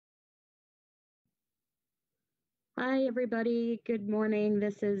Hi, everybody. Good morning.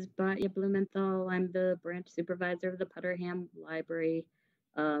 This is Batya Blumenthal. I'm the branch supervisor of the Putterham Library.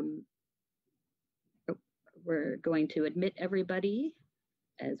 Um, we're going to admit everybody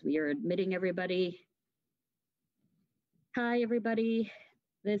as we are admitting everybody. Hi, everybody.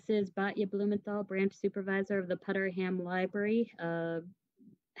 This is Batya Blumenthal, branch supervisor of the Putterham Library.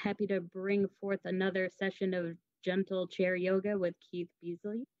 Happy to bring forth another session of gentle chair yoga with Keith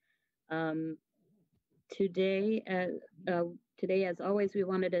Beasley. Today, as always, we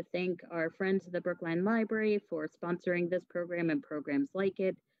wanted to thank our friends at the Brookline Library for sponsoring this program and programs like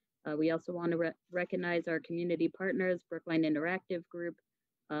it. We also want to recognize our community partners, Brookline Interactive Group,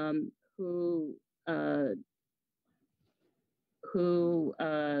 who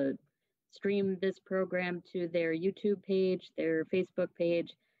stream this program to their YouTube page, their Facebook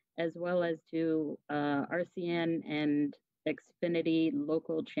page, as well as to RCN and Xfinity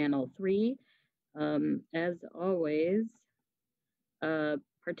Local Channel 3. As always,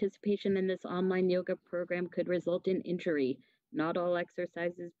 participation in this online yoga program could result in injury. Not all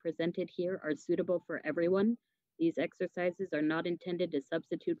exercises presented here are suitable for everyone. These exercises are not intended to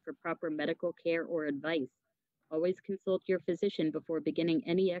substitute for proper medical care or advice. Always consult your physician before beginning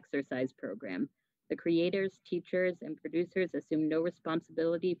any exercise program. The creators, teachers, and producers assume no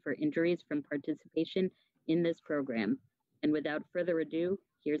responsibility for injuries from participation in this program. And without further ado,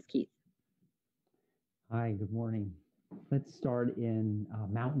 here's Keith. Hi, good morning. Let's start in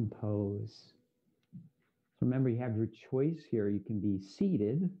mountain pose. So remember, you have your choice here. You can be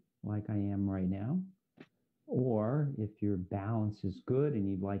seated like I am right now, or if your balance is good and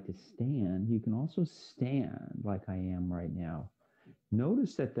you'd like to stand, you can also stand like I am right now.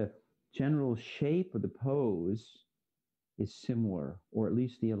 Notice that the general shape of the pose is similar, or at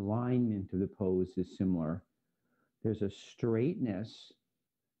least the alignment of the pose is similar. There's a straightness,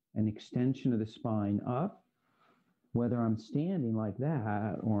 an extension of the spine up, whether I'm standing like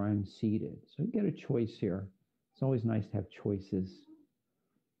that or I'm seated. So you get a choice here. It's always nice to have choices.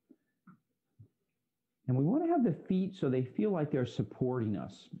 And we want to have the feet so they feel like they're supporting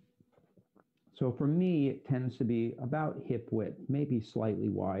us. So for me, it tends to be about hip width, maybe slightly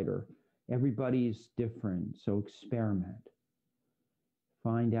wider. Everybody's different, so experiment.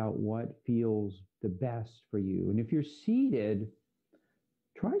 Find out what feels the best for you. And if you're seated,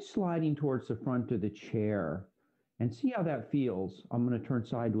 try sliding towards the front of the chair and see how that feels. I'm going to turn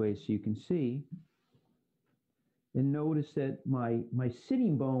sideways so you can see. And notice that my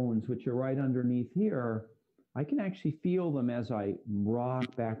sitting bones, which are right underneath here, I can actually feel them as I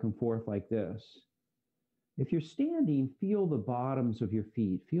rock back and forth like this. If you're standing, feel the bottoms of your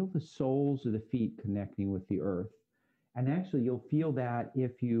feet. Feel the soles of the feet connecting with the earth. And actually, you'll feel that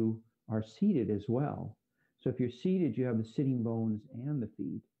if you are seated as well. So if you're seated, you have the sitting bones and the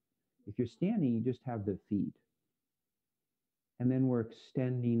feet. If you're standing, you just have the feet. And then we're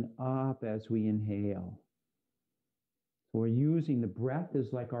extending up as we inhale. So we're using the breath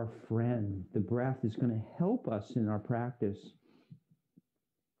as like our friend. The breath is going to help us in our practice.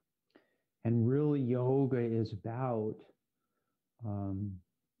 And really, yoga is about,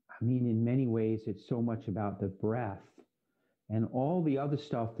 in many ways, it's so much about the breath. And all the other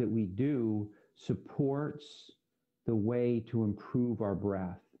stuff that we do supports the way to improve our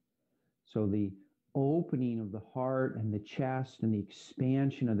breath. So the opening of the heart and the chest and the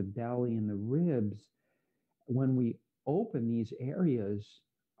expansion of the belly and the ribs, when we open these areas,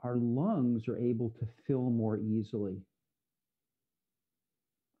 our lungs are able to fill more easily.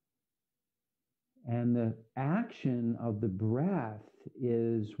 And the action of the breath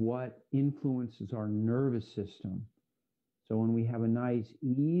is what influences our nervous system. So when we have a nice,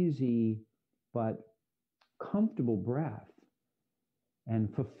 easy, but comfortable breath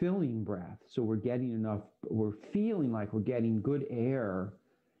and fulfilling breath, so we're getting enough, we're feeling like we're getting good air,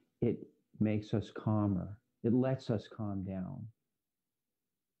 it makes us calmer. It lets us calm down.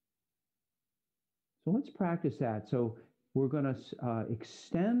 So let's practice that. So we're going to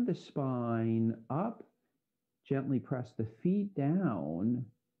extend the spine up, gently press the feet down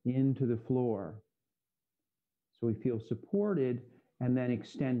into the floor. So we feel supported, and then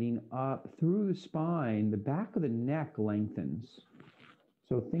extending up through the spine, the back of the neck lengthens.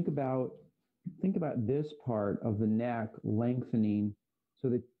 So think about this part of the neck lengthening so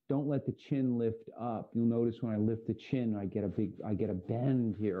that don't let the chin lift up. You'll notice when I lift the chin, I get a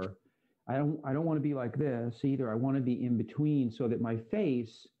bend here. I don't want to be like this either. I want to be in between so that my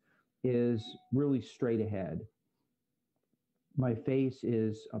face is really straight ahead. My face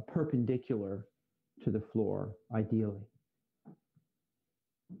is perpendicular to the floor, ideally.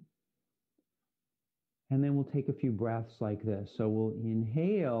 And then we'll take a few breaths like this. So we'll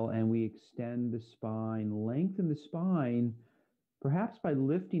inhale and we extend the spine, lengthen the spine, perhaps by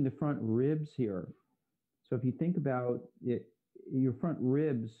lifting the front ribs here. So if you think about it, your front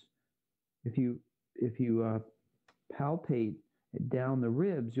ribs, if you palpate down the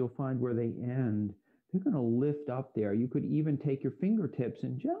ribs, you'll find where they end. They're going to lift up there. You could even take your fingertips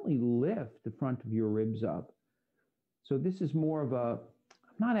and gently lift the front of your ribs up. So this is more of a,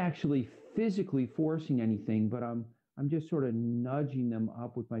 I'm not actually physically forcing anything, but I'm just sort of nudging them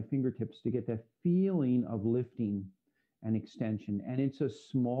up with my fingertips to get that feeling of lifting and extension. And it's a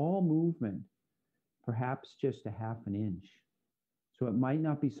small movement, perhaps just a half an inch. So it might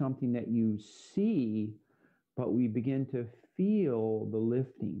not be something that you see, but we begin to feel the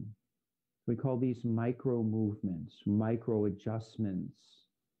lifting. We call these micro movements, micro adjustments.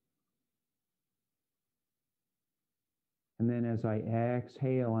 And then as I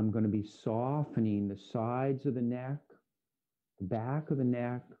exhale, I'm going to be softening the sides of the neck, the back of the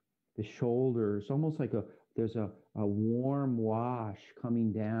neck, the shoulders, almost like there's a warm wash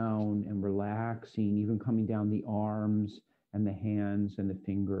coming down and relaxing, even coming down the arms and the hands and the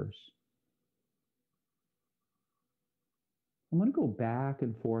fingers. I'm going to go back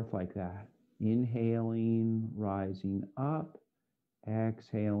and forth like that. Inhaling, rising up,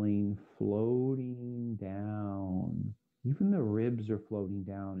 exhaling, floating down. Even the ribs are floating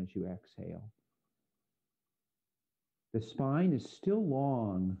down as you exhale. The spine is still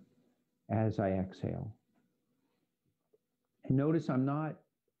long as I exhale. And notice I'm not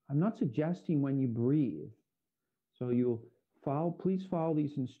suggesting when you breathe. So please follow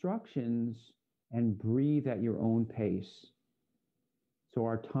these instructions and breathe at your own pace. So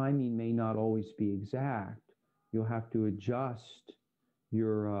our timing may not always be exact. You'll have to adjust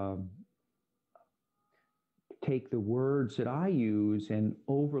your, take the words that I use and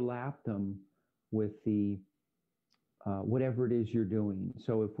overlap them with the, whatever it is you're doing.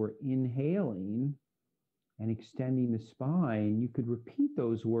 So if we're inhaling and extending the spine, you could repeat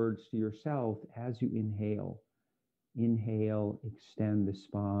those words to yourself as you inhale. Inhale, extend the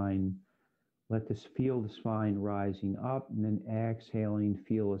spine. Let this feel the spine rising up, and then exhaling,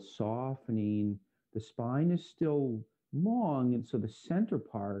 feel a softening. The spine is still long, and so the center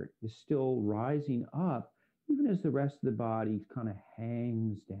part is still rising up, even as the rest of the body kind of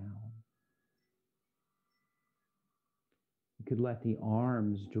hangs down. You could let the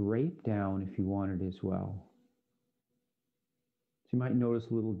arms drape down if you wanted as well. So you might notice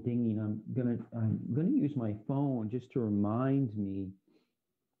a little dinging. I'm gonna use my phone just to remind me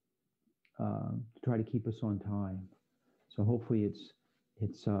to try to keep us on time. So hopefully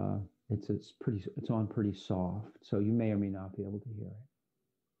it's on pretty soft. So you may or may not be able to hear it.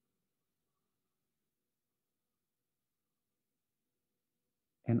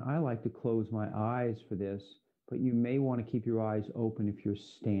 And I like to close my eyes for this, but you may want to keep your eyes open if you're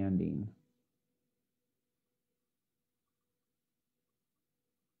standing.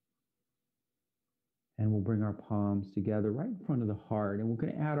 And we'll bring our palms together right in front of the heart. And we're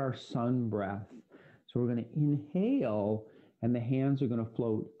going to add our sun breath. So we're going to inhale, and the hands are going to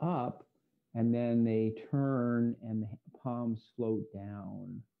float up, and then they turn, and the palms float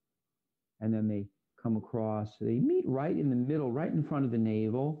down. And then they come across. They meet right in the middle, right in front of the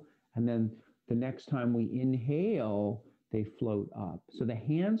navel. And then the next time we inhale, they float up. So the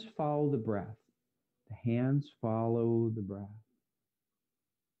hands follow the breath. The hands follow the breath.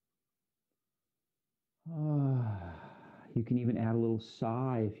 You can even add a little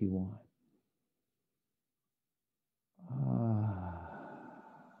sigh if you want.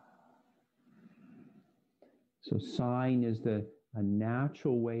 So sighing is a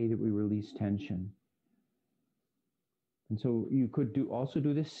natural way that we release tension. And so you could also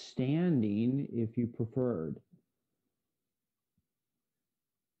do this standing if you preferred.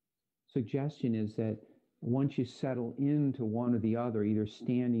 Suggestion is that once you settle into one or the other, either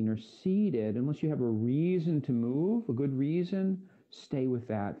standing or seated, unless you have a reason to move, a good reason, stay with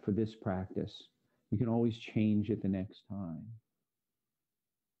that for this practice. You can always change it the next time.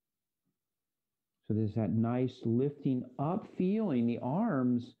 So there's that nice lifting up feeling. The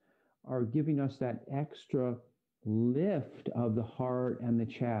arms are giving us that extra lift of the heart and the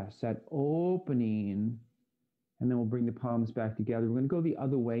chest, that opening. And then we'll bring the palms back together. We're going to go the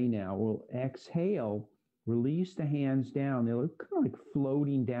other way now. We'll exhale, release the hands down. They're kind of like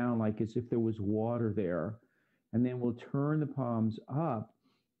floating down, like as if there was water there. And then we'll turn the palms up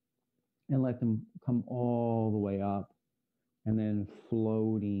and let them come all the way up. And then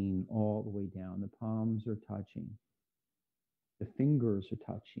floating all the way down. The palms are touching. The fingers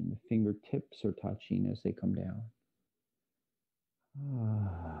are touching. The fingertips are touching as they come down.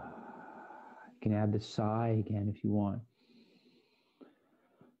 You can add the sigh again if you want.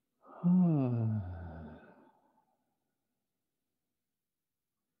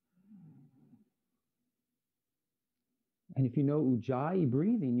 And if you know Ujjayi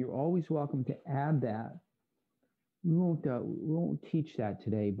breathing, you're always welcome to add that. We won't teach that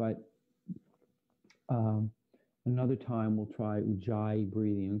today, but another time we'll try Ujjayi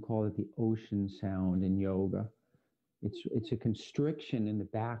breathing and call it the ocean sound in yoga. It's a constriction in the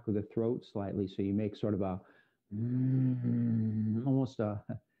back of the throat slightly, so you make sort of a almost a.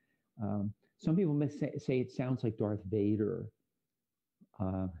 Some people may say it sounds like Darth Vader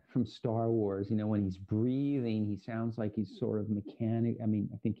from Star Wars. You know, when he's breathing, he sounds like he's sort of mechanic. I mean,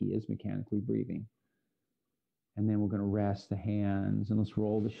 I think he is mechanically breathing. And then we're going to rest the hands, and let's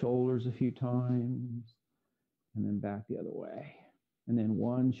roll the shoulders a few times, and then back the other way, and then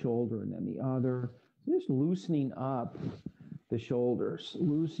one shoulder and then the other. Just loosening up the shoulders,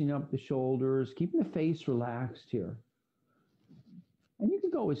 keeping the face relaxed here. And you can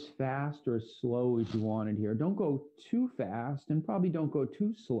go as fast or as slow as you wanted here. Don't go too fast, and probably don't go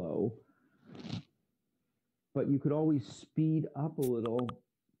too slow. But you could always speed up a little.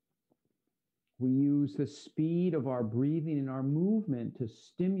 We use the speed of our breathing and our movement to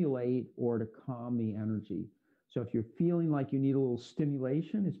stimulate or to calm the energy. So if you're feeling like you need a little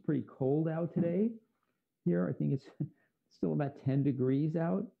stimulation, it's pretty cold out today. Here, I think it's still about 10 degrees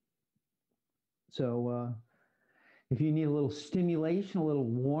out. So if you need a little stimulation, a little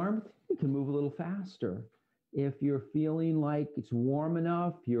warmth, you can move a little faster. If you're feeling like it's warm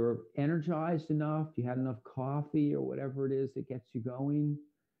enough, you're energized enough, you had enough coffee or whatever it is that gets you going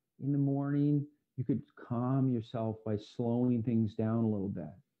in the morning, you could calm yourself by slowing things down a little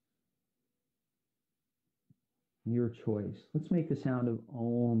bit. Your choice. Let's make the sound of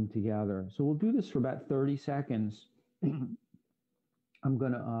Om together. So we'll do this for about 30 seconds.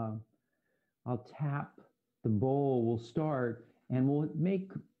 I'll tap the bowl, we'll start, and we'll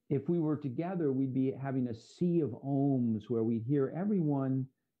make, if we were together, we'd be having a sea of Oms where we'd hear everyone,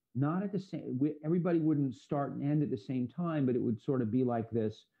 not at the same, everybody wouldn't start and end at the same time, but it would sort of be like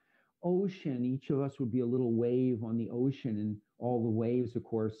this ocean. Each of us would be a little wave on the ocean, and all the waves, of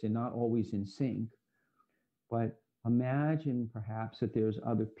course, they're not always in sync. But imagine perhaps that there's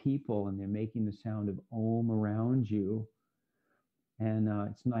other people and they're making the sound of Om around you. And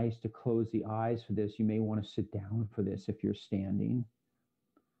it's nice to close the eyes for this. You may want to sit down for this if you're standing.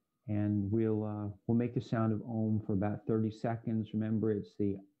 And we'll make the sound of Om for about 30 seconds. Remember, it's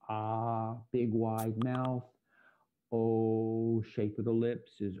the Ah, big wide mouth. O, shape of the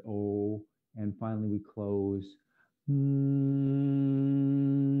lips is O. And finally we close. And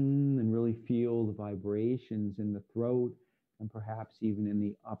really feel the vibrations in the throat and perhaps even in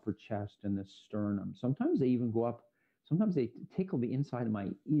the upper chest and the sternum. Sometimes they even go up, sometimes they tickle the inside of my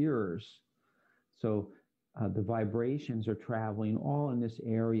ears. So the vibrations are traveling all in this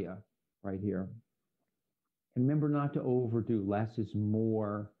area right here. And remember not to overdo. Less is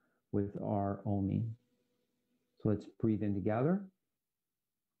more with our Omi. So let's breathe in together.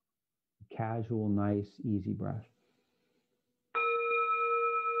 Casual, nice, easy breath.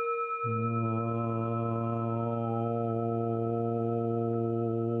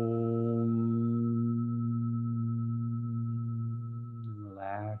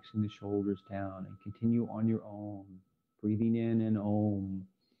 Relaxing the shoulders down and continue on your own. Breathing in and Om.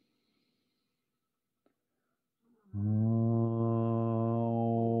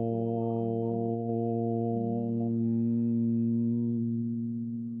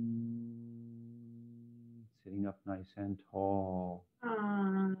 Sitting up nice and tall.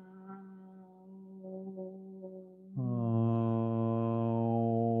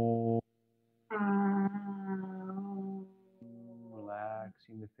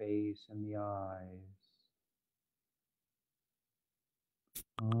 Relaxing the face and the eyes.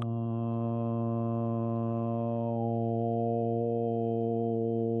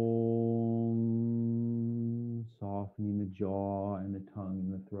 Softening the jaw and the tongue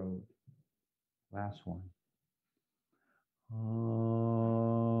and the throat. Last one.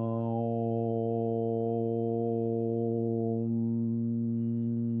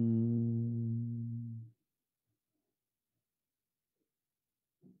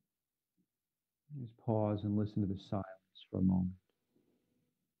 Just pause and listen to the silence for a moment.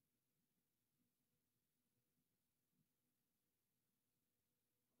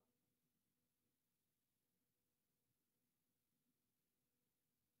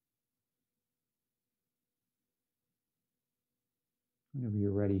 Whenever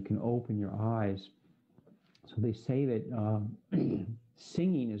you're ready, you can open your eyes. So they say that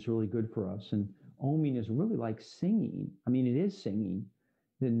singing is really good for us, and Oming is really like singing. I mean, it is singing,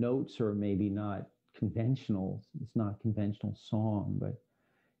 the notes are maybe not conventional. It's not a conventional song, but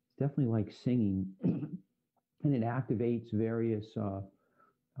it's definitely like singing. And it activates various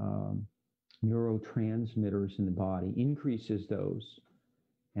neurotransmitters in the body, increases those.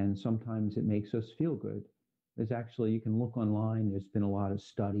 And sometimes it makes us feel good. There's actually, you can look online, there's been a lot of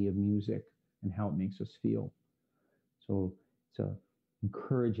study of music and how it makes us feel. So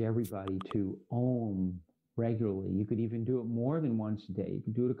encourage everybody to Om regularly. You could even do it more than once a day. You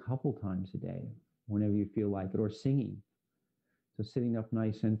could do it a couple times a day, whenever you feel like it, or singing. So sitting up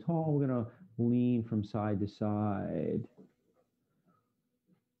nice and tall, we're going to lean from side to side.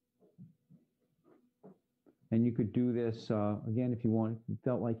 And you could do this, again, if you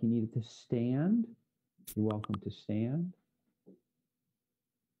felt like you needed to stand, you're welcome to stand.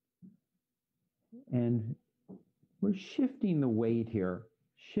 And we're shifting the weight here,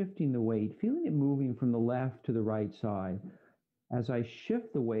 shifting the weight, feeling it moving from the left to the right side. As I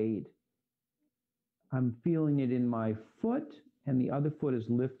shift the weight, I'm feeling it in my foot, and the other foot is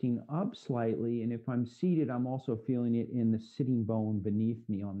lifting up slightly. And if I'm seated, I'm also feeling it in the sitting bone beneath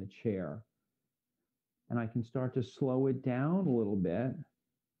me on the chair. And I can start to slow it down a little bit.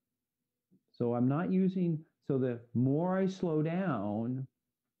 So I'm not using, so the more I slow down,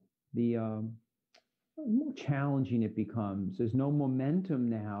 the more challenging it becomes. There's no momentum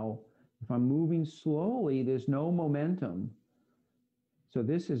now. If I'm moving slowly, there's no momentum. So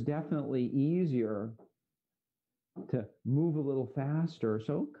this is definitely easier to move a little faster.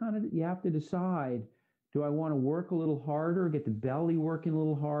 So kind of, you have to decide, do I want to work a little harder, get the belly working a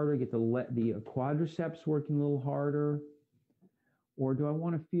little harder, get the quadriceps working a little harder? Or do I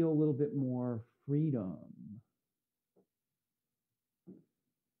want to feel a little bit more freedom?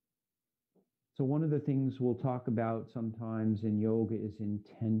 So one of the things we'll talk about sometimes in yoga is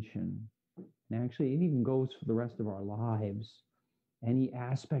intention. And actually, it even goes for the rest of our lives. Any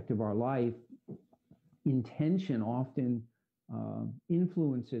aspect of our life, intention often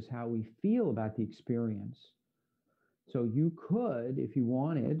influences how we feel about the experience. So you could, if you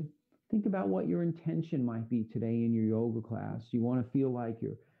wanted, think about what your intention might be today in your yoga class. You want to feel like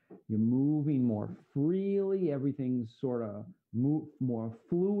you're moving more freely, everything's sort of more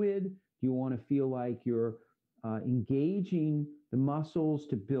fluid. You want to feel like you're engaging the muscles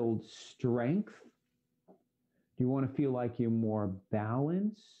to build strength. Do you want to feel like you're more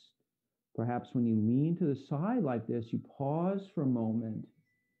balanced? Perhaps when you lean to the side like this, you pause for a moment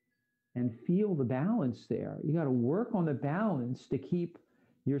and feel the balance there. You got to work on the balance to keep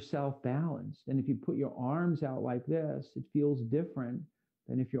yourself balanced. And if you put your arms out like this, it feels different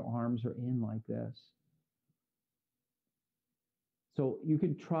than if your arms are in like this. So you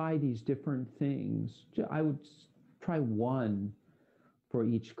could try these different things. I would try one for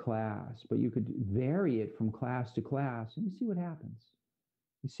each class, but you could vary it from class to class and you see what happens.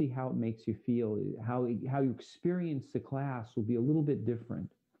 You see how it makes you feel. How you experience the class will be a little bit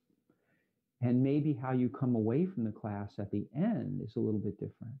different. And maybe how you come away from the class at the end is a little bit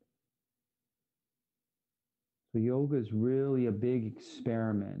different. So yoga is really a big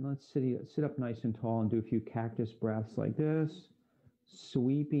experiment. Let's sit up nice and tall and do a few cactus breaths like this,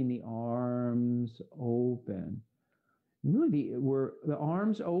 sweeping the arms open. Really, the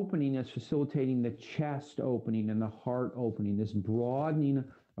arms opening is facilitating the chest opening and the heart opening, this broadening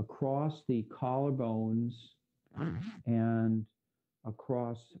across the collarbones and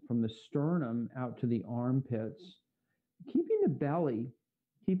across from the sternum out to the armpits. Keeping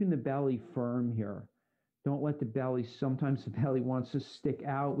the belly firm here. Don't let the belly, sometimes the belly wants to stick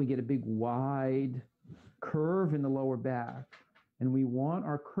out. We get a big wide curve in the lower back. And we want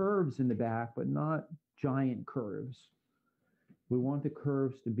our curves in the back, but not giant curves. We want the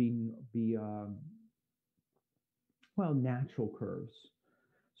curves to be natural curves.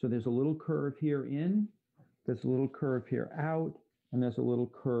 So there's a little curve here in, there's a little curve here out, and there's a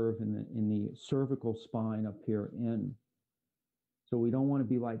little curve in the cervical spine up here in. So we don't want to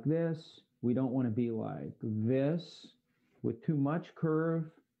be like this. We don't want to be like this with too much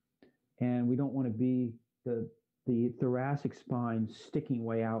curve, and we don't want to be the thoracic spine sticking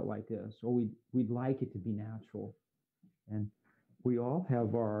way out like this, or we'd like it to be natural. And we all have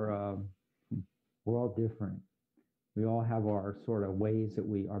we're all different. We all have our sort of ways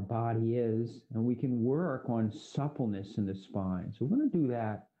that our body is, and we can work on suppleness in the spine. So we're going to do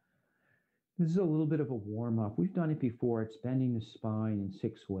that. This is a little bit of a warm-up. We've done it before. It's bending the spine in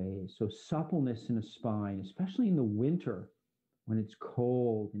 6 ways. So suppleness in the spine, especially in the winter when it's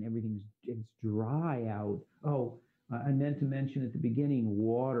cold and it's dry out. Oh, I meant to mention at the beginning,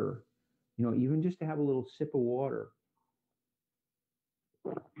 water. Even just to have a little sip of water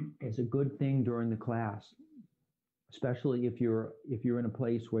is a good thing during the class. especially if you're in a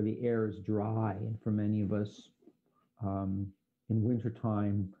place where the air is dry. And for many of us, in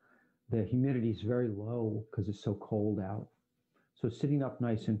wintertime, the humidity is very low because it's so cold out. So sitting up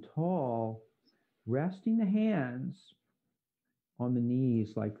nice and tall, resting the hands on the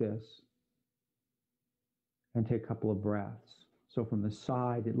knees like this, and take a couple of breaths. So from the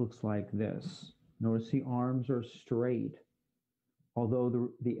side, it looks like this. Notice the arms are straight, although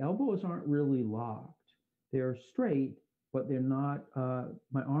the elbows aren't really locked. They're straight, but they're not,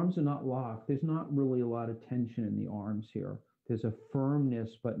 my arms are not locked. There's not really a lot of tension in the arms here. There's a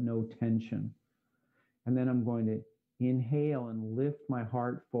firmness, but no tension. And then I'm going to inhale and lift my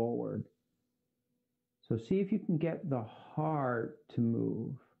heart forward. So see if you can get the heart to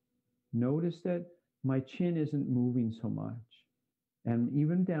move. Notice that my chin isn't moving so much. And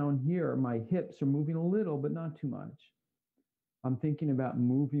even down here, my hips are moving a little, but not too much. I'm thinking about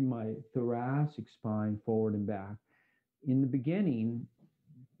moving my thoracic spine forward and back. In the beginning,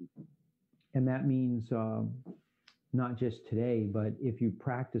 and that means not just today, but if you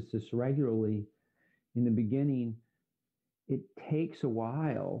practice this regularly, in the beginning, it takes a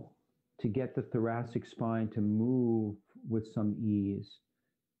while to get the thoracic spine to move with some ease.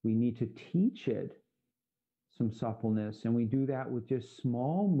 We need to teach it some suppleness, and we do that with just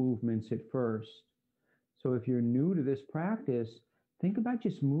small movements at first. So if you're new to this practice, think about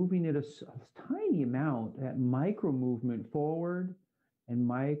just moving it a tiny amount, that micro movement forward and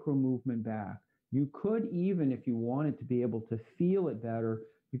micro movement back. You could even, if you wanted to be able to feel it better,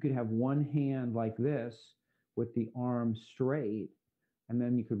 you could have one hand like this with the arm straight, and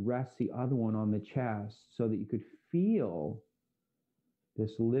then you could rest the other one on the chest so that you could feel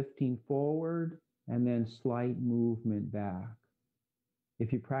this lifting forward and then slight movement back.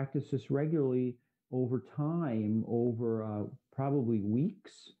 If you practice this regularly over time, over probably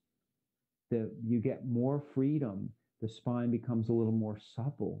weeks, that you get more freedom. The spine becomes a little more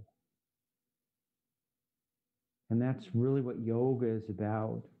supple. And that's really what yoga is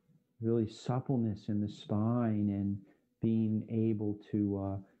about, really suppleness in the spine and being able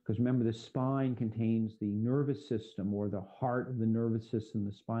to, because remember, the spine contains the nervous system, or the heart of the nervous system,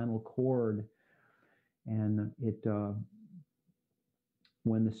 the spinal cord. And it,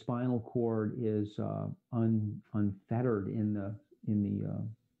 when the spinal cord is unfettered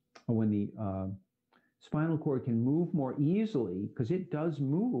or when the spinal cord can move more easily, because it does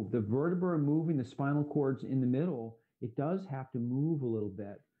move. The vertebrae moving, the spinal cord's in the middle. It does have to move a little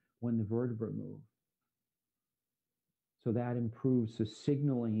bit when the vertebrae move. So that improves the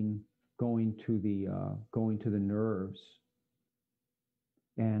signaling going to the nerves.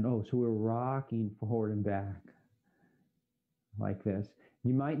 And so we're rocking forward and back like this.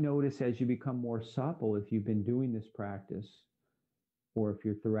 You might notice as you become more supple, if you've been doing this practice, or if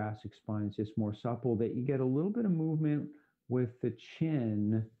your thoracic spine is just more supple, that you get a little bit of movement with the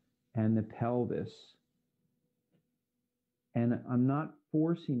chin and the pelvis. And I'm not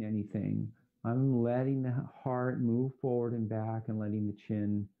forcing anything. I'm letting the heart move forward and back and letting the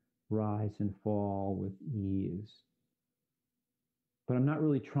chin rise and fall with ease. But I'm not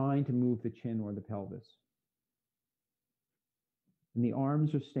really trying to move the chin or the pelvis. And the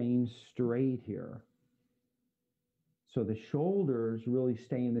arms are staying straight here. So the shoulders really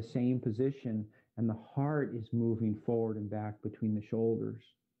stay in the same position, and the heart is moving forward and back between the shoulders.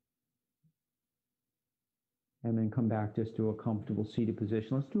 And then come back just to a comfortable seated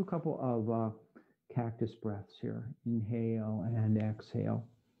position. Let's do a couple of cactus breaths here. Inhale and exhale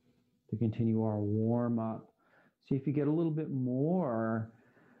to continue our warm up. See if you get a little bit more,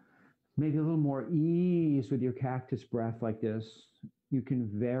 maybe a little more ease with your cactus breath like this. You can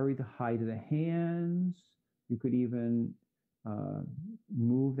vary the height of the hands. You could even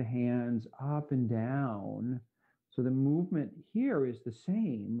move the hands up and down. So the movement here is the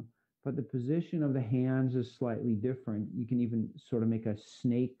same, but the position of the hands is slightly different. You can even sort of make a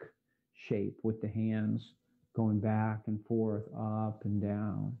snake shape with the hands going back and forth, up and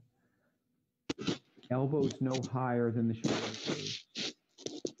down. Elbows no higher than the shoulders.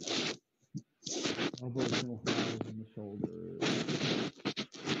 Elbows no higher than the shoulders.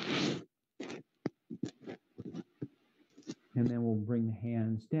 And then we'll bring the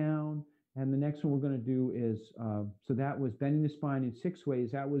hands down. And the next one we're going to do is, so that was bending the spine in 6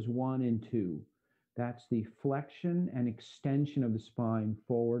 ways. That was 1 and 2. That's the flexion and extension of the spine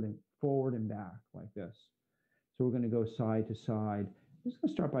forward and back like this. So we're going to go side to side. I'm just going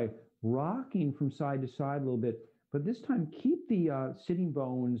to start by rocking from side to side a little bit, but this time keep the sitting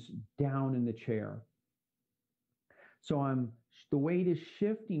bones down in the chair. So the weight is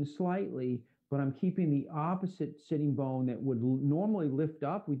shifting slightly, but I'm keeping the opposite sitting bone that would normally lift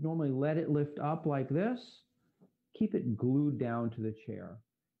up. We'd normally let it lift up like this. keep it glued down to the chair.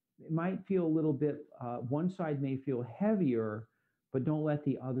 It might feel a little bit, one side may feel heavier, but don't let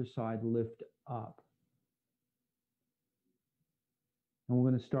the other side lift up. And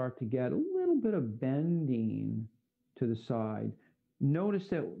we're going to start to get a little bit of bending to the side. Notice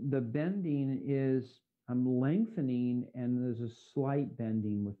that the bending is, I'm lengthening, and there's a slight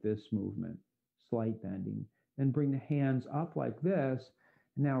bending with this movement, slight bending. Then bring the hands up like this.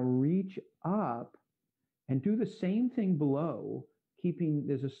 Now reach up and do the same thing below, keeping,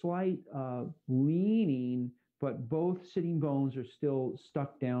 there's a slight leaning, but both sitting bones are still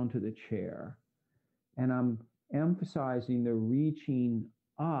stuck down to the chair. And I'm emphasizing the reaching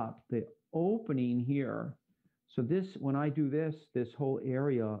up, the opening here. So this, when I do this, this whole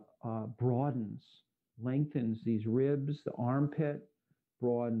area broadens, lengthens these ribs, the armpit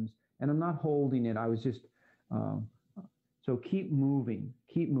broadens. And I'm not holding it, I was just, so keep moving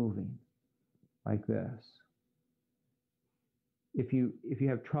like this. If you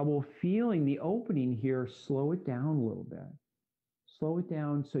have trouble feeling the opening here, slow it down a little bit. Slow it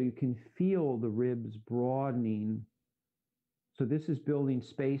down so you can feel the ribs broadening. So this is building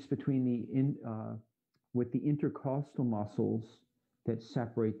space between the with the intercostal muscles that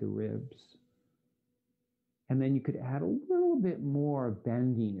separate the ribs. And then you could add a little bit more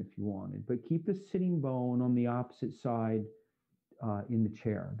bending if you wanted, but keep the sitting bone on the opposite side in the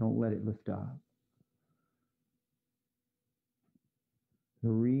chair. Don't let it lift up.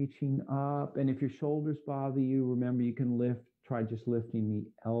 Reaching up, and if your shoulders bother you, remember you can lift, try just lifting the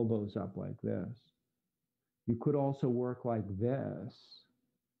elbows up like this. You could also work like this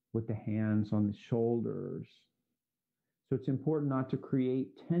with the hands on the shoulders. So it's important not to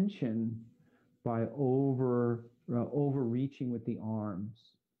create tension by overreaching with the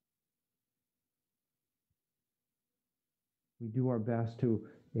arms. We do our best to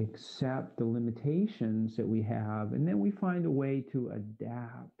accept the limitations that we have, and then we find a way to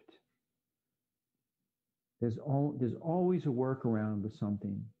adapt. There's always a workaround with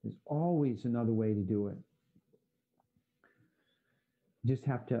something. There's always another way to do it. You just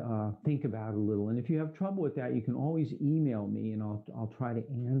have to think about it a little. And if you have trouble with that, you can always email me, and I'll try to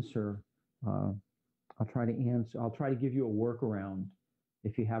answer. I'll try to give you a workaround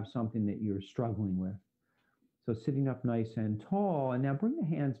if you have something that you're struggling with. So sitting up nice and tall, and now bring the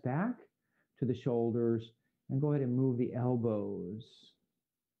hands back to the shoulders and go ahead and move the elbows.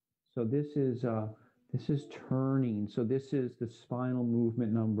 So this is turning. So this is the spinal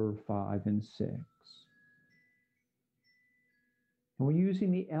movement number 5 and 6. And we're using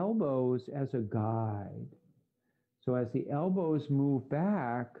the elbows as a guide. So as the elbows move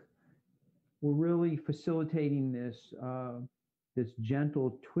back, we're really facilitating this, this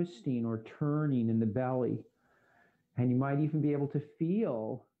gentle twisting or turning in the belly. And you might even be able to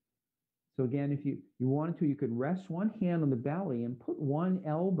feel. So again, if you wanted to, you could rest one hand on the belly and put one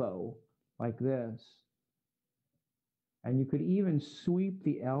elbow like this. And you could even sweep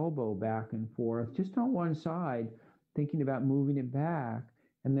the elbow back and forth, just on one side, thinking about moving it back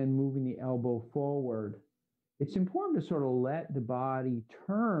and then moving the elbow forward. It's important to sort of let the body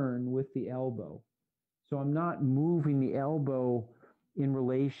turn with the elbow. So I'm not moving the elbow in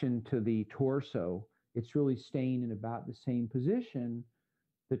relation to the torso. It's really staying in about the same position.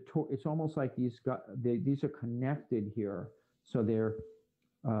 It's almost like these are connected here, so they're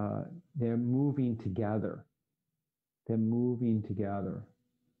moving together. They're moving together.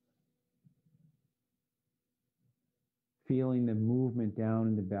 Feeling the movement down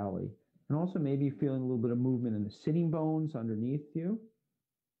in the belly, and also maybe feeling a little bit of movement in the sitting bones underneath you.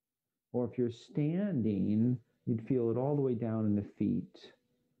 Or if you're standing, you'd feel it all the way down in the feet.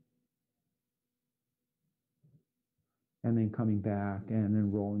 And then coming back and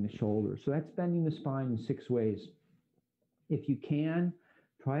then rolling the shoulders. So that's bending the spine in 6 ways. If you can,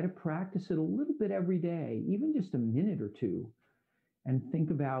 try to practice it a little bit every day, even just a minute or two, and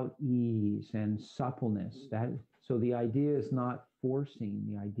think about ease and suppleness. So the idea is not forcing.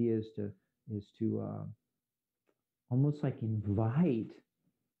 The idea is to almost like invite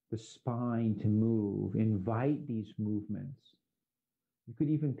the spine to move, invite these movements. You could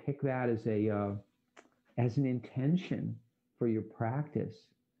even pick that as an intention for your practice.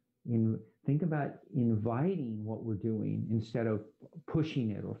 Think about inviting what we're doing instead of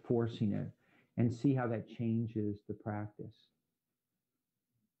pushing it or forcing it, and see how that changes the practice.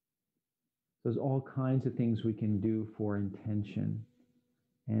 There's all kinds of things we can do for intention.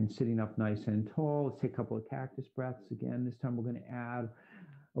 And sitting up nice and tall, let's take a couple of cactus breaths again. This time we're going to add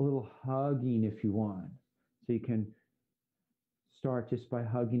a little hugging if you want. So you can start just by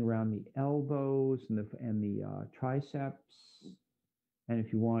hugging around the elbows and the triceps. And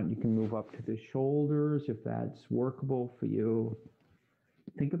if you want, you can move up to the shoulders if that's workable for you.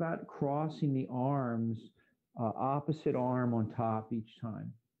 Think about crossing the arms, opposite arm on top each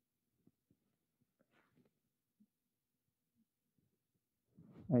time.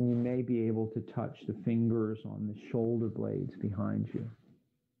 And you may be able to touch the fingers on the shoulder blades behind you.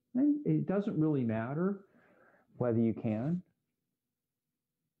 And it doesn't really matter whether you can.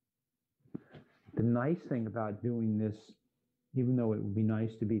 The nice thing about doing this, even though it would be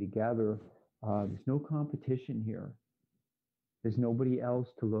nice to be together, there's no competition here. There's nobody else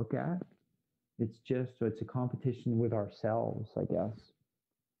to look at. It's a competition with ourselves, I guess.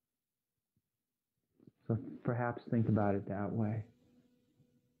 So perhaps think about it that way.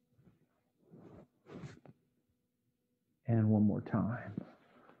 And one more time.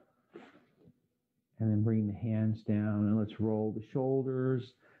 And then bring the hands down and let's roll the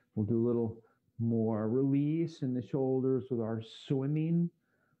shoulders. We'll do a little more release in the shoulders with our swimming.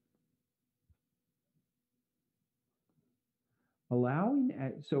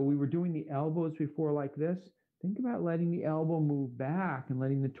 So we were doing the elbows before like this. Think about letting the elbow move back and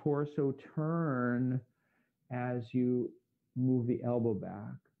letting the torso turn as you move the elbow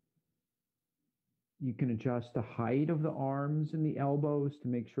back. You can adjust the height of the arms and the elbows to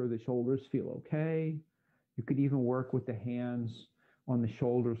make sure the shoulders feel okay. You could even work with the hands on the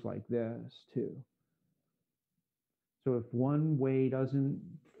shoulders like this too. So if one way doesn't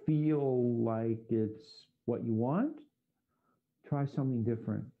feel like it's what you want, try something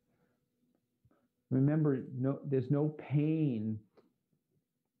different. Remember, there's no pain.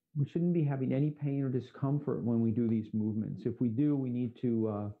 We shouldn't be having any pain or discomfort when we do these movements. If we do, we need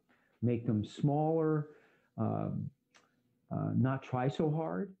to make them smaller, not try so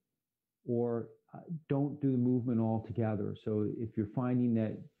hard, or don't do the movement altogether. So if you're finding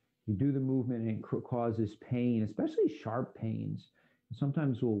that you do the movement and it causes pain, especially sharp pains,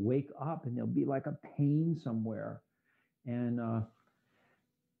 sometimes we'll wake up and there'll be like a pain somewhere. And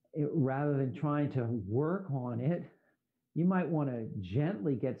rather than trying to work on it, you might want to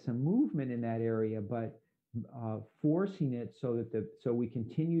gently get some movement in that area, but forcing it so we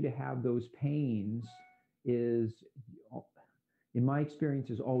continue to have those pains is, in my experience,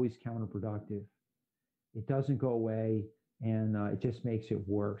 is always counterproductive. It doesn't go away, and it just makes it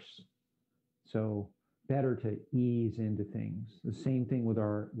worse. So better to ease into things. The same thing with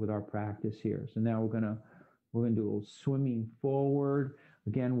our practice here. So now we're gonna do a little swimming forward.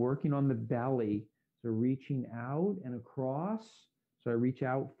 Again, working on the belly. So reaching out and across. So I reach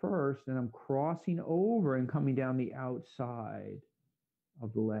out first, and I'm crossing over and coming down the outside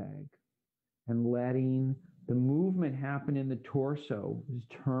of the leg. And letting the movement happen in the torso, just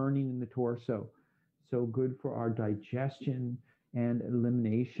turning in the torso. So good for our digestion and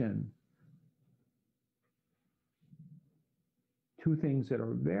elimination. Two things that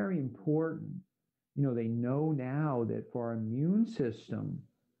are very important. They know now that for our immune system,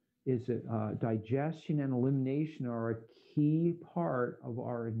 digestion and elimination are a key part of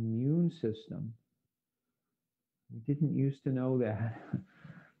our immune system. We didn't used to know that.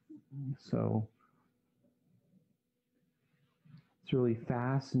 So it's really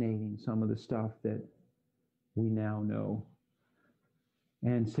fascinating, some of the stuff that we now know.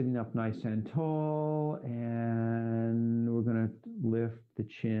 And sitting up nice and tall, and we're going to lift the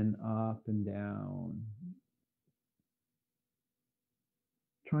chin up and down.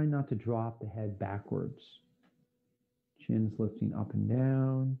 Try not to drop the head backwards. Chin's lifting up and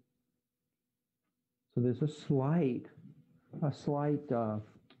down. So there's a slight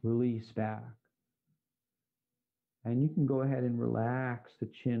release back. And you can go ahead and relax the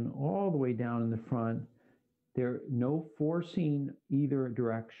chin all the way down in the front. There's no forcing either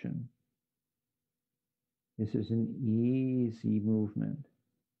direction. This is an easy movement.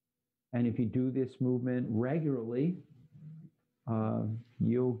 And if you do this movement regularly,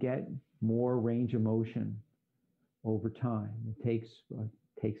 you'll get more range of motion over time. It takes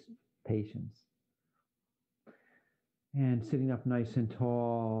patience. And sitting up nice and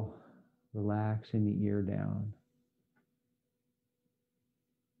tall, relaxing the ear down.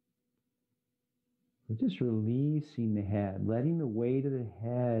 So just releasing the head, letting the weight of the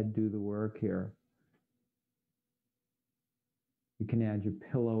head do the work here. You can add your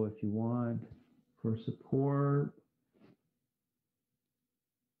pillow if you want for support.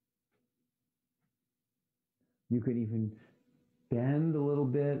 You could even bend a little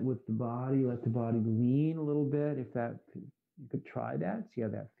bit with the body, let the body lean a little bit. You could try that, see how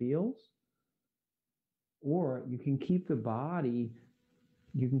that feels. Or you can keep the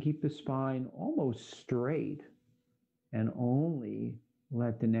spine almost straight and only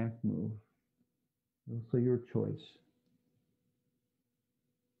let the neck move. So your choice.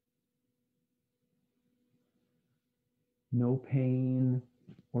 No pain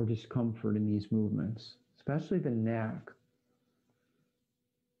or discomfort in these movements, especially the neck.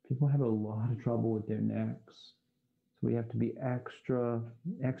 People have a lot of trouble with their necks. So we have to be extra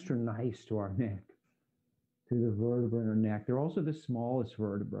nice to our neck, to the vertebra in our neck. They're also the smallest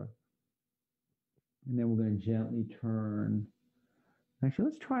vertebra. And then we're going to gently turn. Actually,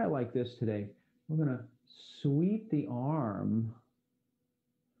 let's try it like this today. We're going to sweep the arm.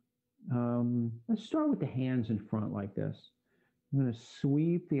 Let's start with the hands in front like this. I'm going to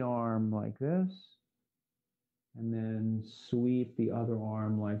sweep the arm like this, and then sweep the other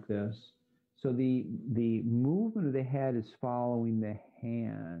arm like this. So the movement of the head is following the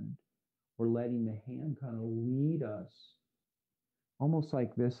hand. We're letting the hand kind of lead us, almost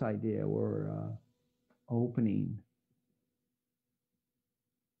like this idea. We're opening.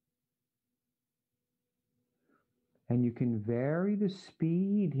 And you can vary the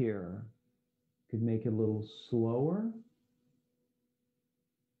speed here. You could make it a little slower.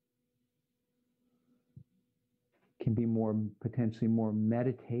 Can be more, potentially more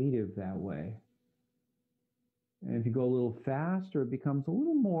meditative that way. And if you go a little faster, it becomes a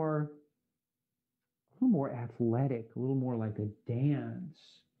little more athletic, a little more like a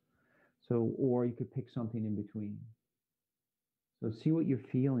dance. So, or you could pick something in between. So see what you're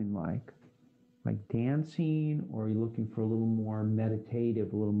feeling like dancing, or are you looking for a little more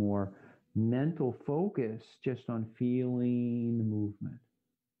meditative, a little more mental focus just on feeling the movement.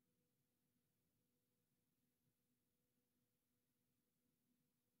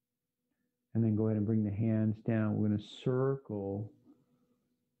 And then go ahead and bring the hands down. We're going to circle.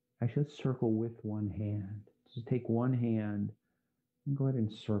 Actually, let's circle with one hand. Just take one hand and go ahead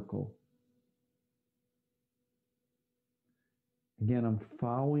and circle. Again, I'm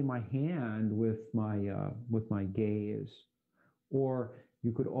following my hand with my gaze. Or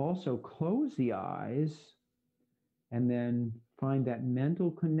you could also close the eyes and then find that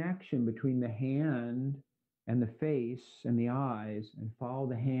mental connection between the hand and the face and the eyes, and follow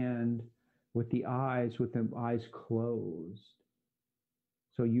the hand with the eyes closed.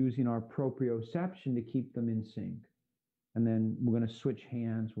 So using our proprioception to keep them in sync. And then we're going to switch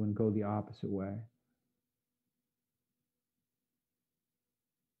hands. We're going to go the opposite way.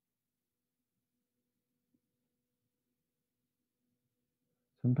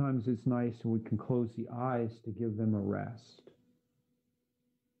 Sometimes it's nice when we can close the eyes to give them a rest.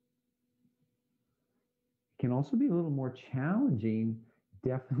 It can also be a little more challenging.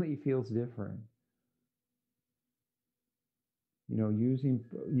 Definitely feels different. You know,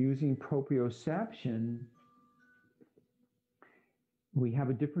 using proprioception, we have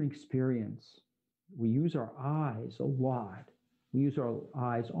a different experience. We use our eyes a lot. We use our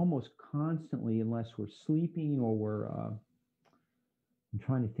eyes almost constantly, unless we're sleeping or we're I'm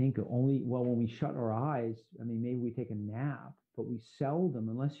trying to think when we shut our eyes, I mean, maybe we take a nap, but we seldom,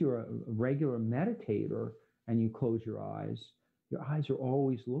 unless you're a regular meditator and you close your eyes are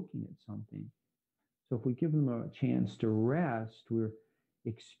always looking at something. So if we give them a chance to rest, we're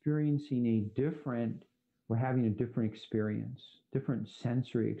having a different experience, different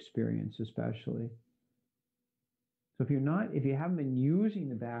sensory experience, especially. So if you haven't been using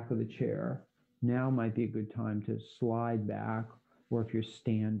the back of the chair, now might be a good time to slide back, or if you're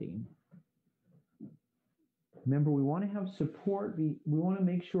standing. Remember, we want to have support. We want to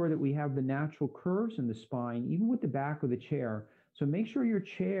make sure that we have the natural curves in the spine, even with the back of the chair. So make sure your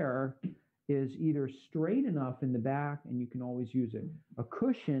chair is either straight enough in the back, and you can always use it, a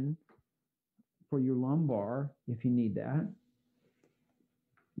cushion for your lumbar if you need that.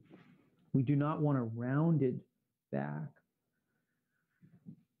 We do not want a rounded back.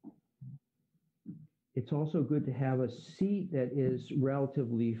 It's also good to have a seat that is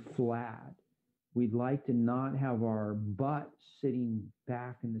relatively flat. We'd like to not have our butt sitting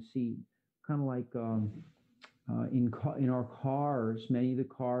back in the seat, kind of like in our cars. Many of the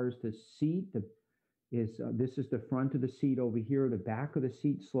cars, the seat this is the front of the seat over here. The back of the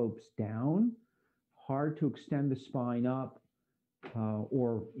seat slopes down. Hard to extend the spine up,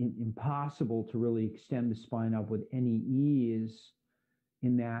 or impossible to really extend the spine up with any ease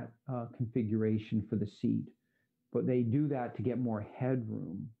in that configuration for the seat. But they do that to get more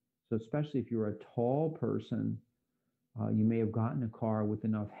headroom. So especially if you're a tall person, you may have gotten a car with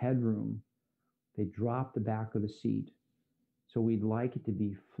enough headroom. They drop the back of the seat. So we'd like it to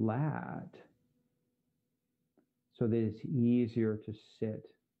be flat so that it's easier to sit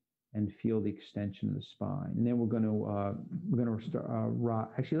and feel the extension of the spine. And then we're going to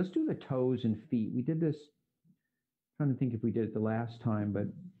start, actually, let's do the toes and feet. We did this, I'm trying to think if we did it the last time, but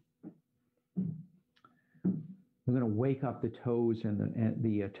We're going to wake up the toes and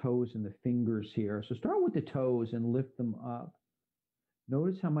the toes and the fingers here. So start with the toes and lift them up.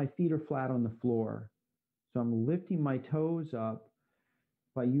 Notice how my feet are flat on the floor. So I'm lifting my toes up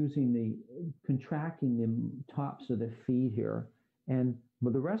by contracting the tops of the feet here.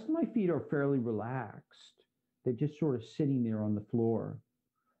 But the rest of my feet are fairly relaxed. They're just sort of sitting there on the floor.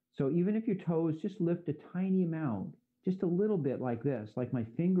 So even if your toes just lift a tiny amount, just a little bit like this, like my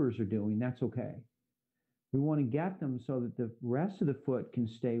fingers are doing, that's okay. We want to get them so that the rest of the foot can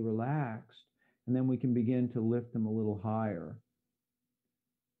stay relaxed, and then we can begin to lift them a little higher.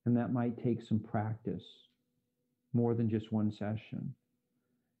 And that might take some practice, more than just one session.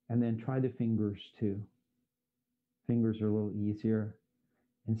 And then try the fingers too. Fingers are a little easier.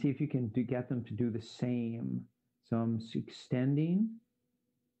 And see if you can get them to do the same. So I'm extending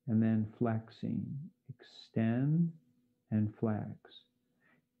and then flexing. Extend and flex.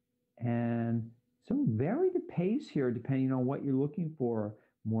 And so vary the pace here depending on what you're looking for.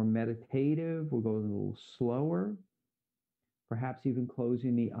 More meditative, we'll go a little slower. Perhaps even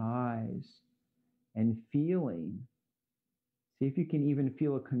closing the eyes and feeling. See if you can even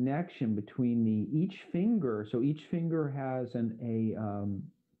feel a connection between each finger. So each finger has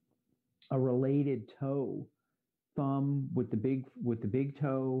a related toe. Thumb with the big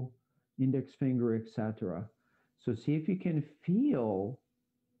toe, index finger, etc. So see if you can feel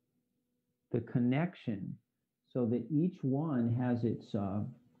the connection so that each one has its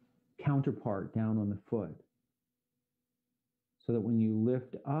counterpart down on the foot. So that when you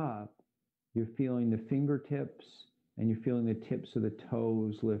lift up, you're feeling the fingertips and you're feeling the tips of the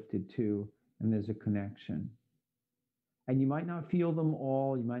toes lifted too, and there's a connection. And you might not feel them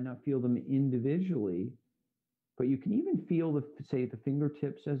all, you might not feel them individually, but you can even feel the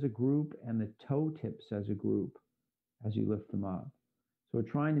fingertips as a group and the toe tips as a group as you lift them up. So we're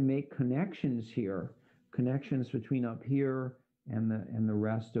trying to make connections here, connections between up here and the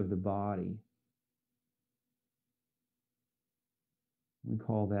rest of the body. We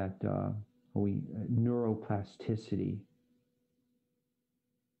call that neuroplasticity.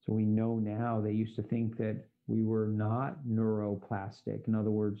 So we know now, they used to think that we were not neuroplastic. In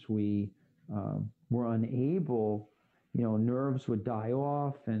other words, we were unable, nerves would die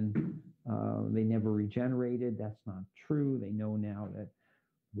off and they never regenerated. That's not true. They know now that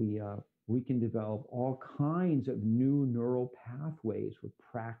we can develop all kinds of new neural pathways with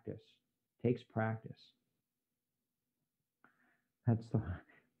practice. It takes practice. That's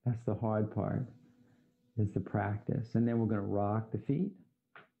the hard part, is the practice. And then we're going to rock the feet.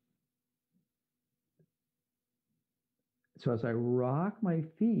 So as I rock my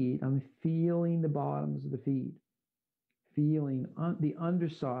feet, I'm feeling the bottoms of the feet, feeling the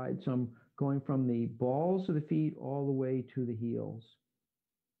underside. So I'm going from the balls of the feet all the way to the heels.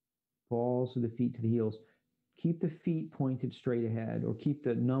 Balls of the feet to the heels. Keep the feet pointed straight ahead, or keep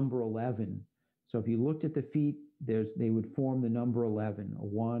the number 11. So if you looked at the feet, they would form the number 11, a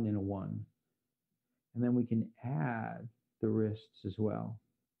 1 and a 1. And then we can add the wrists as well.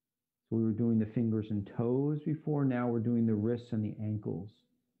 So we were doing the fingers and toes before, now we're doing the wrists and the ankles.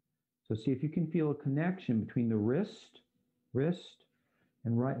 So see if you can feel a connection between the wrist,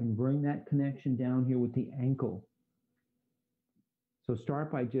 and bring that connection down here with the ankle. So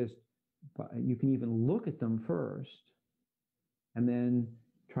start by you can even look at them first, and then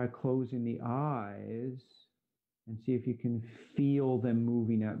try closing the eyes and see if you can feel them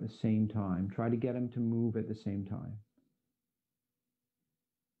moving at the same time. Try to get them to move at the same time.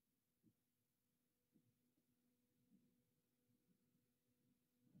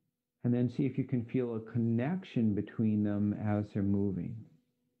 And then see if you can feel a connection between them as they're moving.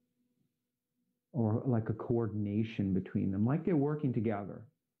 Or like a coordination between them, like they're working together.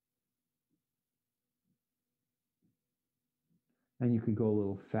 And you could go a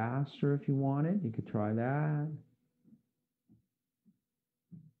little faster if you wanted. You could try that.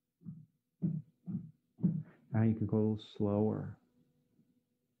 And you could go a little slower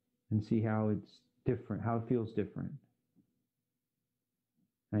and see how it's different, how it feels different.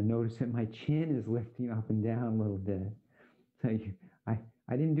 I notice that my chin is lifting up and down a little bit. So I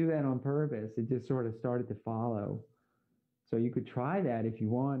didn't do that on purpose. It just sort of started to follow. So you could try that if you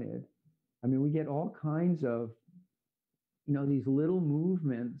wanted. I mean, we get all kinds of, these little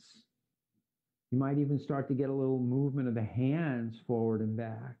movements. You might even start to get a little movement of the hands forward and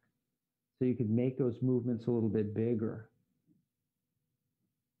back. So you could make those movements a little bit bigger.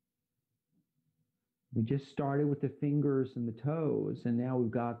 We just started with the fingers and the toes, and now we've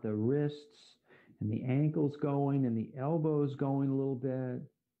got the wrists and the ankles going and the elbows going a little bit,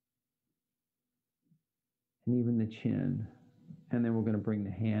 and even the chin. And then we're going to bring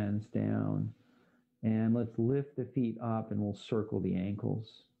the hands down And let's lift the feet up and we'll circle the ankles.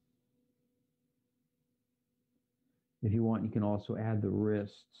 If you want, you can also add the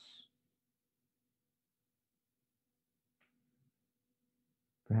wrists.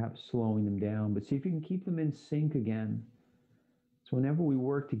 Perhaps slowing them down, but see if you can keep them in sync again. So whenever we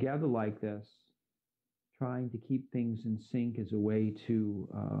work together like this, trying to keep things in sync is a way to,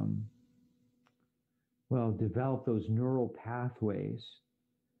 develop those neural pathways.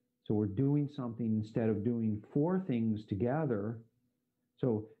 So we're doing something instead of doing 4 things together.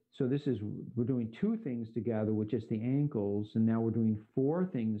 So we're doing 2 things together with just the ankles, and now we're doing 4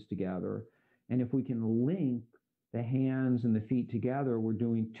 things together. And if we can link the hands and the feet together, we're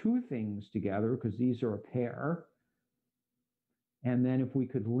doing 2 things together because these are a pair. And then if we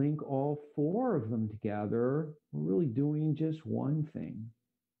could link all 4 of them together, we're really doing just 1 thing.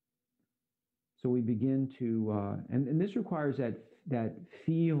 So we begin to, and this requires that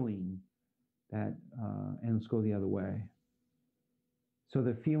feeling, and let's go the other way. So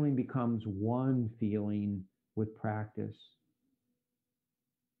the feeling becomes 1 feeling with practice.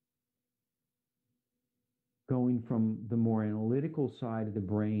 Going from the more analytical side of the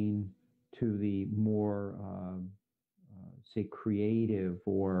brain to the more, say, creative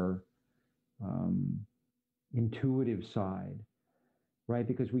or intuitive side, right?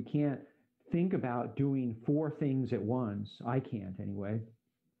 Because we can't think about doing 4 things at once. I can't anyway.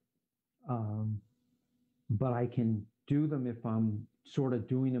 But I can do them if I'm sort of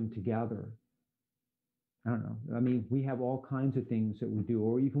doing them together. I don't know. I mean, we have all kinds of things that we do,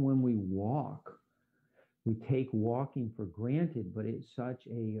 or even when we walk, we take walking for granted, but it's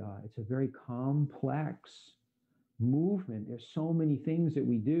it's a very complex movement. There's so many things that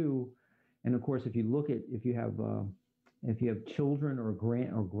we do. And of course, if you have children or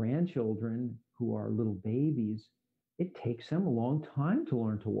grandchildren who are little babies, it takes them a long time to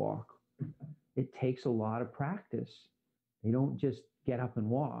learn to walk. It takes a lot of practice. They don't just get up and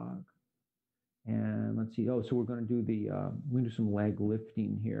walk. And let's see. So we're going to do some leg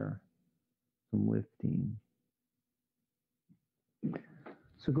lifting here. Some lifting.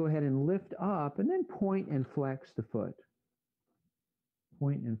 So go ahead and lift up and then point and flex the foot.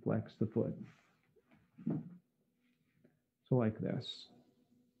 Point and flex the foot. So like this.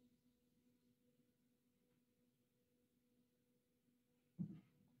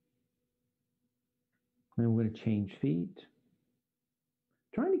 And we're going to change feet.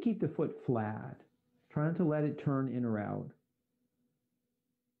 Trying to keep the foot flat. Trying to let it turn in or out.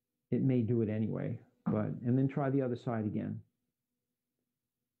 It may do it anyway, and then try the other side again.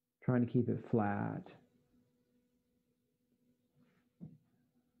 Trying to keep it flat.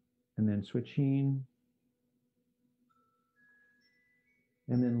 And then switching.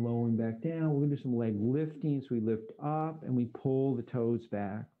 And then lowering back down. We're going to do some leg lifting. So we lift up and we pull the toes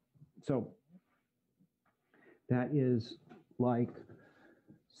back. So that is like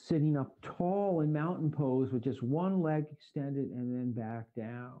sitting up tall in mountain pose with just one leg extended and then back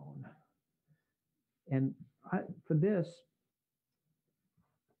down. And for this,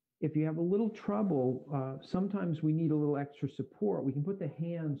 if you have a little trouble, sometimes we need a little extra support. We can put the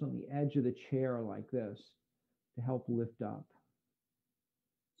hands on the edge of the chair like this to help lift up.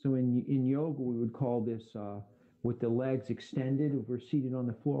 So in yoga, we would call this, with the legs extended, if we're seated on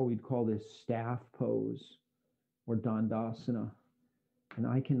the floor, we'd call this staff pose or dandasana. And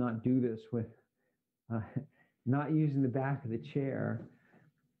I cannot do this with not using the back of the chair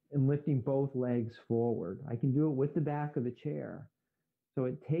and lifting both legs forward. I can do it with the back of the chair. So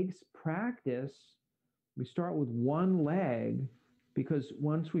it takes practice. We start with one leg because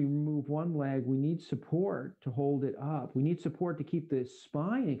once we remove one leg, we need support to hold it up. We need support to keep the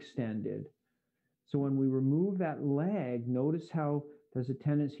spine extended. So when we remove that leg, notice how there's a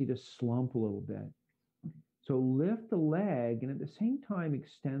tendency to slump a little bit. So lift the leg and at the same time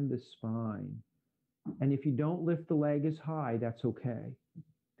extend the spine. And if you don't lift the leg as high, that's okay.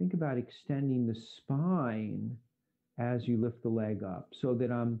 Think about extending the spine as you lift the leg up so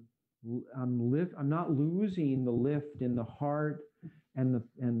that I'm not losing the lift in the heart and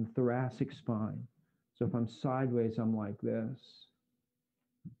the thoracic spine. So if I'm sideways, I'm like this.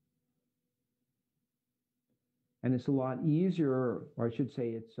 And it's a lot easier, or I should say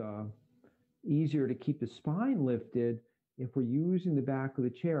it's easier to keep the spine lifted if we're using the back of the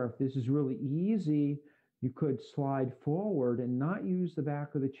chair. If this is really easy, you could slide forward and not use the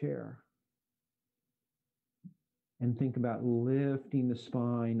back of the chair. And think about lifting the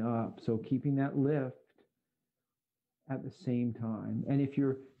spine up. So keeping that lift at the same time. And if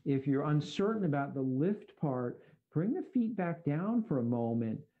you're uncertain about the lift part, bring the feet back down for a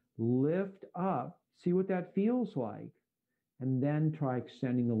moment, lift up, see what that feels like, and then try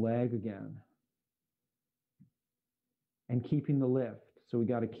extending the leg again. and keeping the lift. So we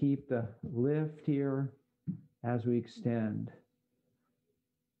got to keep the lift here as we extend.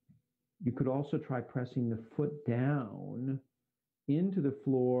 You could also try pressing the foot down into the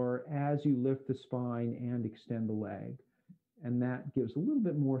floor as you lift the spine and extend the leg. And that gives a little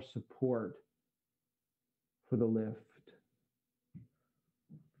bit more support for the lift.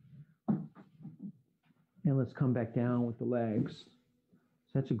 And let's come back down with the legs.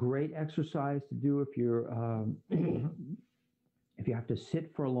 So that's a great exercise to do if you're if you have to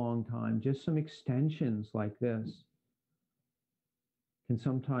sit for a long time. Just some extensions like this can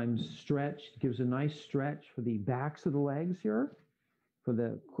sometimes stretch. It gives a nice stretch for the backs of the legs here, for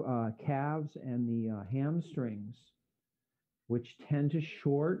the calves and the hamstrings, which tend to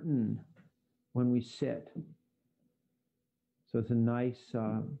shorten when we sit. So it's a nice,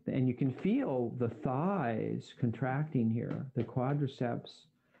 and you can feel the thighs contracting here. The quadriceps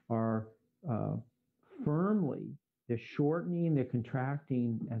are firmly, they're shortening, they're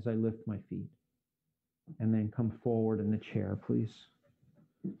contracting as I lift my feet. And then come forward in the chair, please.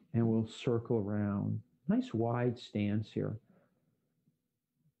 And we'll circle around. Nice wide stance here.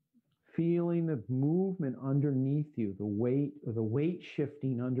 Feeling the movement underneath you, the weight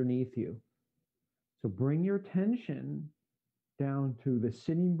shifting underneath you. So bring your attention down to the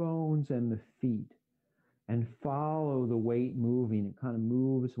sitting bones and the feet and follow the weight moving. It kind of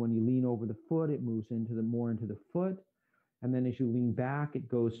moves when you lean over the foot, it moves more into the foot. And then as you lean back, it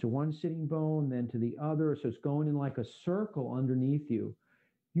goes to one sitting bone, then to the other. So it's going in like a circle underneath you.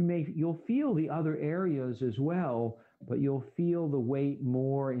 You'll feel the other areas as well, but you'll feel the weight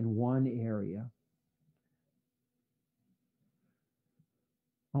more in one area.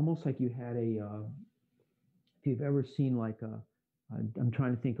 Almost like you had if you've ever seen like I'm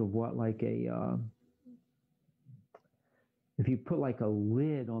trying to think of what, like if you put like a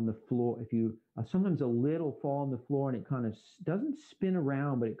lid on the floor, if you, sometimes a lid will fall on the floor and it kind of doesn't spin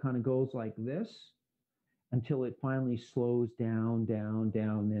around, but it kind of goes like this until it finally slows down,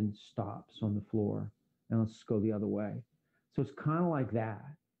 then stops on the floor. And let's go the other way. So it's kind of like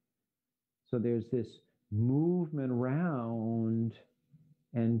that. So there's this movement around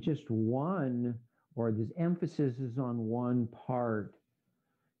and just one, or this emphasis is on one part,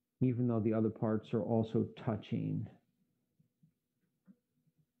 even though the other parts are also touching.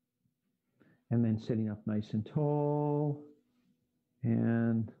 And then sitting up nice and tall.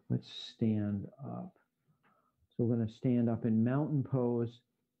 And let's stand up. So we're going to stand up in mountain pose.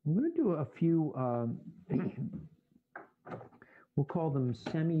 I'm going to do a few, we'll call them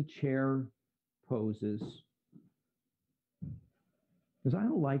semi-chair poses. Because I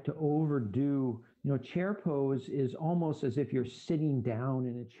don't like to overdo, chair pose is almost as if you're sitting down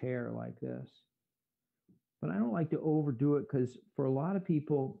in a chair like this. But I don't like to overdo it because for a lot of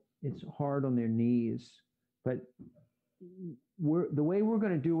people, it's hard on their knees. But the way we're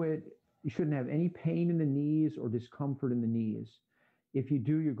going to do it, you shouldn't have any pain in the knees or discomfort in the knees. If you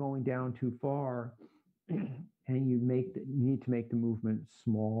do, you're going down too far and you need to make the movement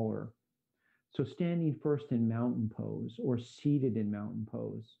smaller. So standing first in mountain pose or seated in mountain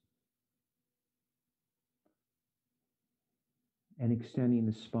pose. And extending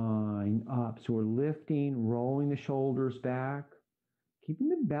the spine up. So we're lifting, rolling the shoulders back, keeping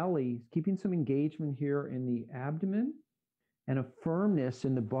the belly, keeping some engagement here in the abdomen and a firmness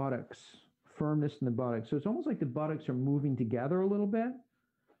in the buttocks. Firmness in the buttocks. So it's almost like the buttocks are moving together a little bit.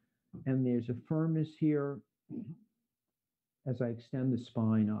 And there's a firmness here as I extend the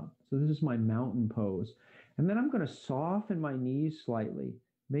spine up. So this is my mountain pose. And then I'm going to soften my knees slightly,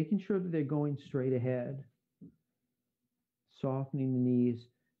 making sure that they're going straight ahead. Softening the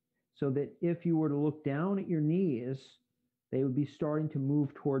knees so that if you were to look down at your knees, they would be starting to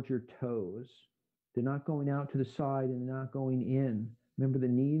move towards your toes. They're not going out to the side and they're not going in. Remember, the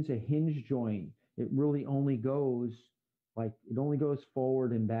knee's a hinge joint. It really only goes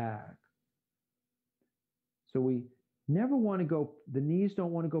forward and back. So we never want to go, the knees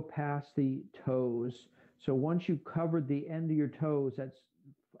don't want to go past the toes. So once you've covered the end of your toes, that's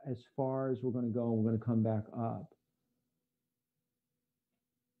as far as we're going to go. We're going to come back up.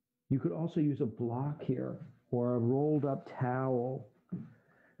 You could also use a block here or a rolled up towel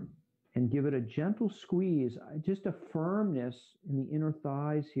and give it a gentle squeeze, just a firmness in the inner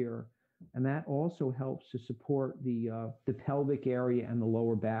thighs here. And that also helps to support the pelvic area and the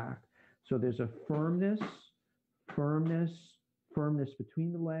lower back. So there's a firmness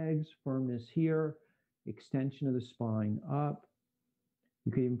between the legs, firmness here, extension of the spine up.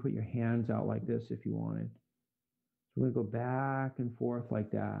 You could even put your hands out like this if you wanted. So we're going to go back and forth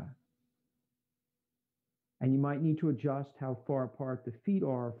like that. And you might need to adjust how far apart the feet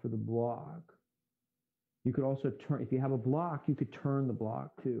are for the block. You could also turn, if you have a block, you could turn the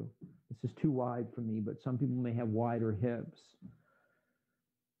block too. This is too wide for me, but some people may have wider hips.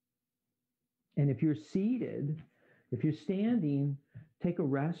 And if you're seated, if you're standing, take a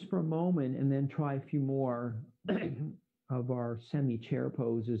rest for a moment and then try a few more of our semi-chair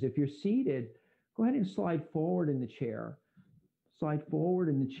poses. If you're seated, go ahead and slide forward in the chair. Slide forward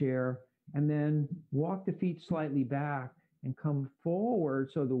in the chair and then walk the feet slightly back and come forward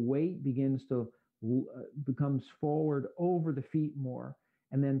so the weight becomes forward over the feet more,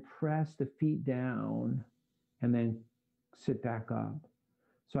 and then press the feet down and then sit back up.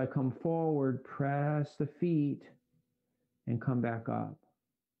 So I come forward, press the feet, and come back up.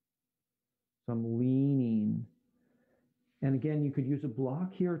 So I'm leaning. And again, you could use a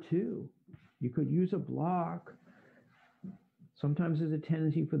block here too. You could use a block. Sometimes there's a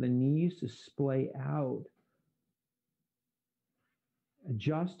tendency for the knees to splay out.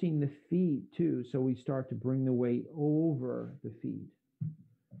 Adjusting the feet too, so we start to bring the weight over the feet.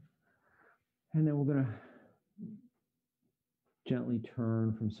 And then we're going to gently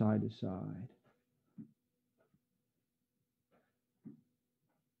turn from side to side.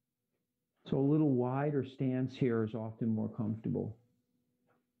 So a little wider stance here is often more comfortable.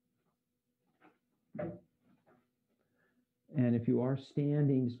 And if you are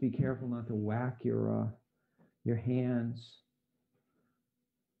standing, just be careful not to whack your hands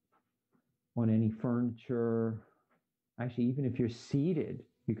on any furniture. Actually, even if you're seated,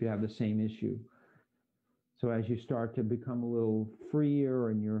 you could have the same issue. So as you start to become a little freer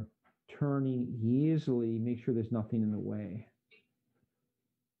and you're turning easily, make sure there's nothing in the way.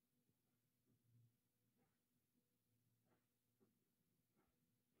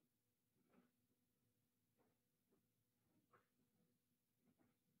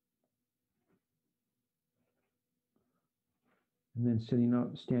 And then sitting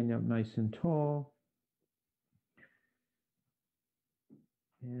up, standing up nice and tall.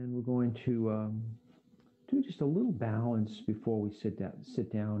 And we're going to do just a little balance before we sit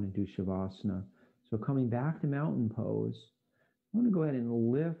down and do Shavasana. So coming back to mountain pose, I'm going to go ahead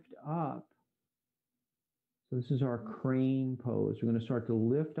and lift up. So this is our crane pose. We're going to start to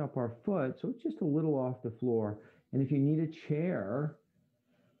lift up our foot, so it's just a little off the floor. And if you need a chair,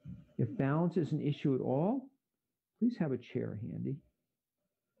 if balance is an issue at all, please have a chair handy.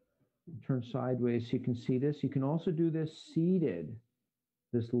 Turn sideways so you can see this. You can also do this seated,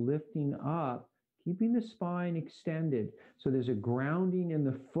 this lifting up, keeping the spine extended. So there's a grounding in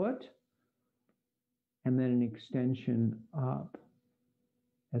the foot and then an extension up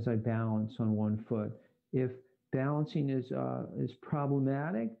as I balance on one foot. If balancing is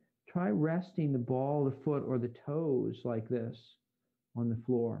problematic, try resting the ball of the foot or the toes like this on the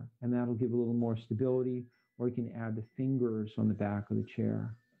floor, and that'll give a little more stability. Or you can add the fingers on the back of the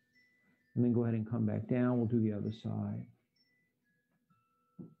chair. And then go ahead and come back down. We'll do the other side.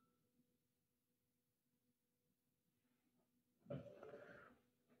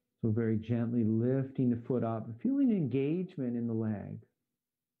 So very gently lifting the foot up, feeling engagement in the leg.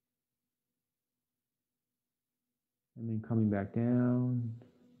 And then coming back down.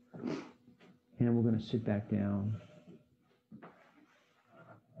 And we're going to sit back down.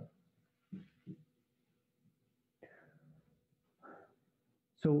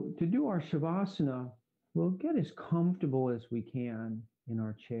 So to do our Shavasana, we'll get as comfortable as we can in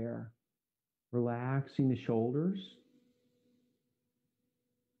our chair, relaxing the shoulders.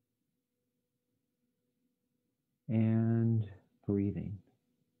 And breathing.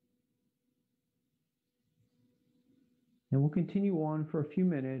 And we'll continue on for a few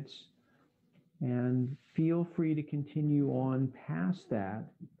minutes, and feel free to continue on past that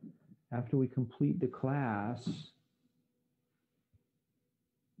after we complete the class.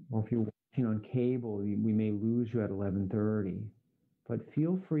 Or if you're watching on cable, we may lose you at 11:30. But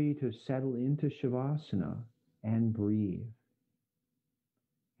feel free to settle into Shavasana and breathe.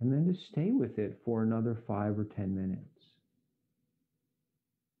 And then just stay with it for another 5 or 10 minutes.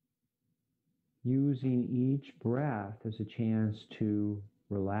 Using each breath as a chance to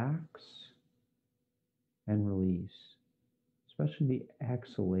relax and release, especially the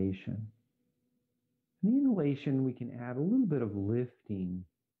exhalation. In the inhalation, we can add a little bit of lifting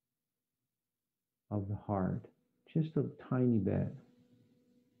of the heart, just a tiny bit.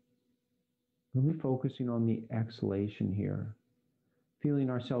 Really focusing on the exhalation here. Feeling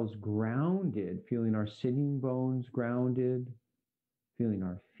ourselves grounded, feeling our sitting bones grounded, feeling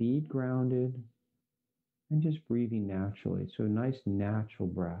our feet grounded, and just breathing naturally. So a nice natural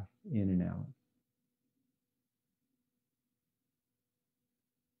breath in and out.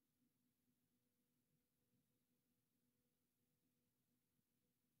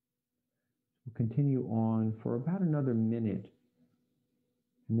 We'll continue on for about another minute,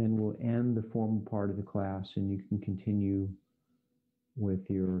 and then we'll end the formal part of the class, and you can continue with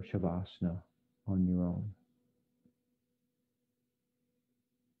your Shavasana on your own.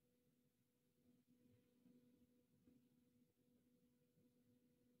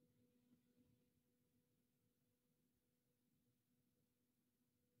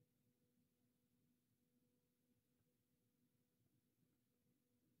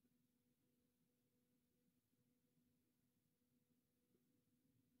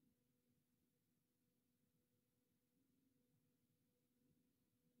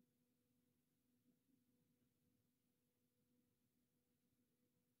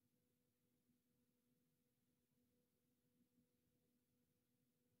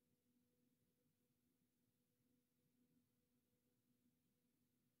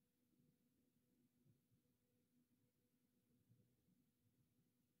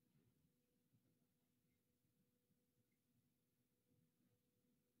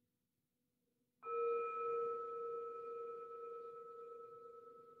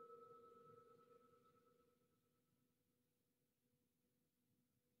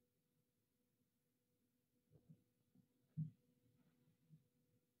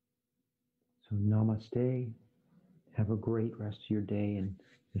 So namaste. Have a great rest of your day. And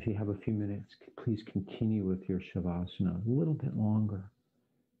if you have a few minutes, please continue with your Shavasana a little bit longer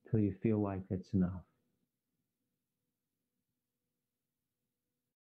till you feel like it's enough.